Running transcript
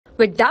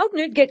With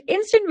Doubtnut, get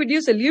instant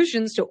video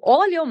solutions to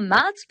all your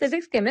maths,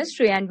 physics,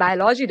 chemistry, and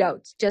biology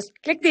doubts. Just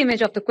click the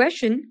image of the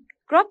question,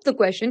 crop the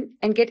question,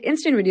 and get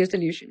instant video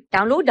solution.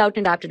 Download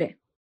Doubtnut app today.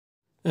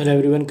 Hello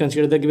everyone,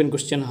 consider the given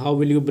question. How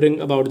will you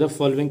bring about the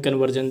following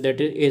conversion, that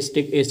is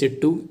acetic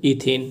acid to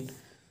ethane?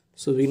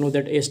 So we know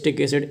that acetic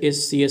acid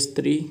is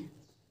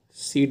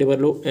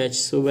CH3COOH.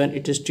 So when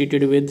it is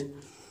treated with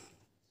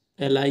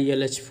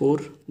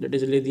LiLH4, that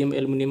is lithium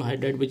aluminum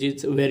hydride, which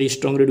is a very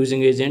strong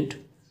reducing agent,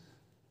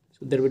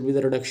 so there will be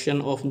the reduction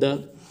of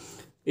the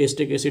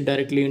acetic acid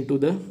directly into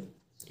the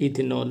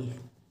ethanol,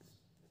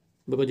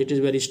 because it is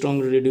very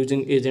strong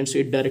reducing agent, so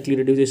it directly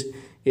reduces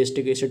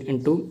acetic acid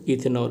into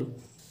ethanol.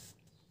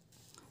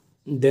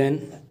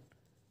 Then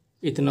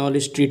ethanol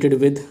is treated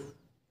with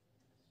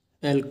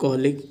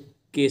alcoholic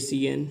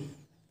KCN.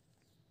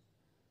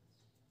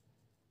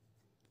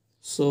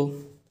 So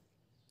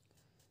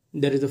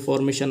there is the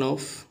formation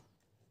of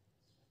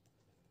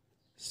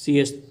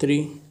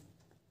CH3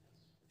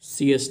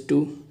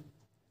 CH2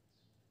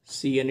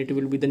 CN. It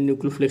will be the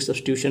nucleophilic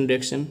substitution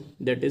reaction,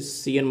 that is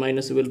CN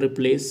minus will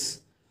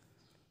replace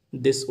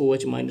this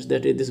OH minus,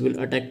 that is this will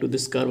attack to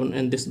this carbon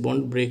and this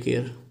bond break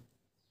here.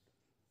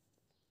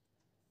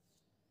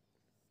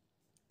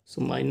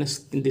 So minus,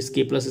 this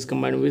K plus is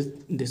combined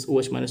with this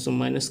OH minus, so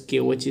minus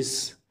KOH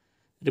is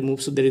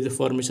removed, so there is the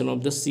formation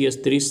of the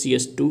CH3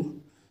 CH2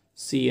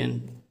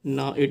 CN.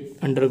 Now it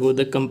undergo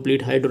the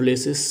complete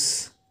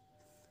hydrolysis,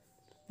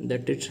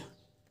 that is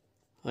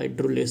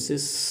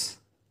hydrolysis.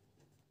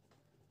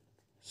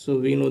 So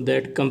we know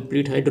that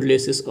complete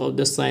hydrolysis of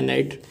the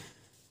cyanide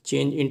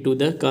change into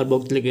the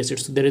carboxylic acid,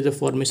 so there is the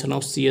formation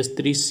of CH3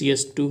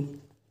 CH2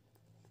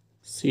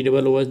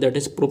 COOH, that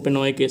is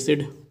propanoic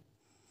acid.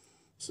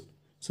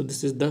 So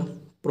this is the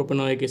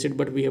propanoic acid,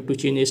 but we have to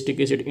change acetic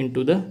acid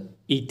into the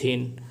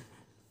ethane.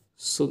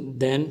 So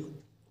then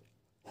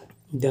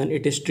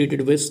it is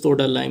treated with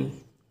soda lime,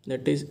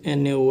 that is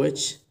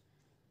NaOH,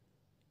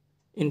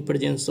 in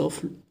presence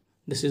of,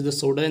 this is the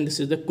soda and this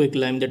is the quick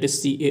lime, that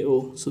is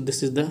CaO. So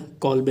this is the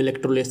Kolbe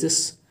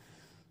electrolysis,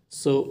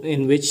 so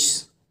in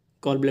which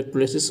Kolbe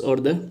electrolysis or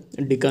the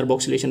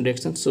decarboxylation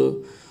reaction,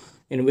 so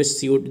in which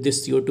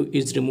this CO2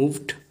 is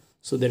removed,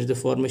 so there is the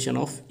formation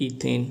of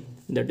ethane,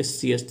 that is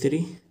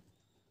CH3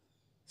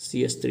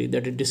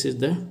 that is, this is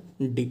the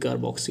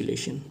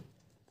decarboxylation,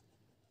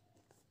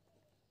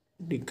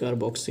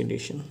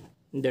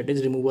 that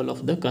is removal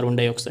of the carbon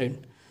dioxide.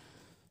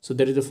 So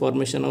there is the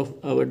formation of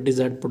our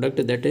desired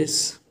product, that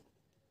is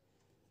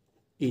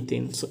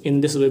ethane. So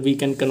in this way we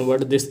can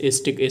convert this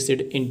acetic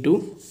acid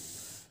into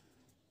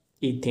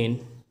ethane.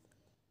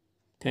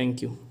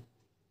 Thank you.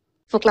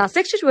 For class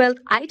 6 to 12,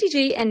 IIT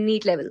JEE and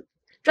NEET level.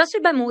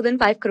 Trusted by more than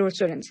 5 crore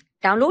students.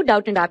 Download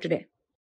Doubtnut app today.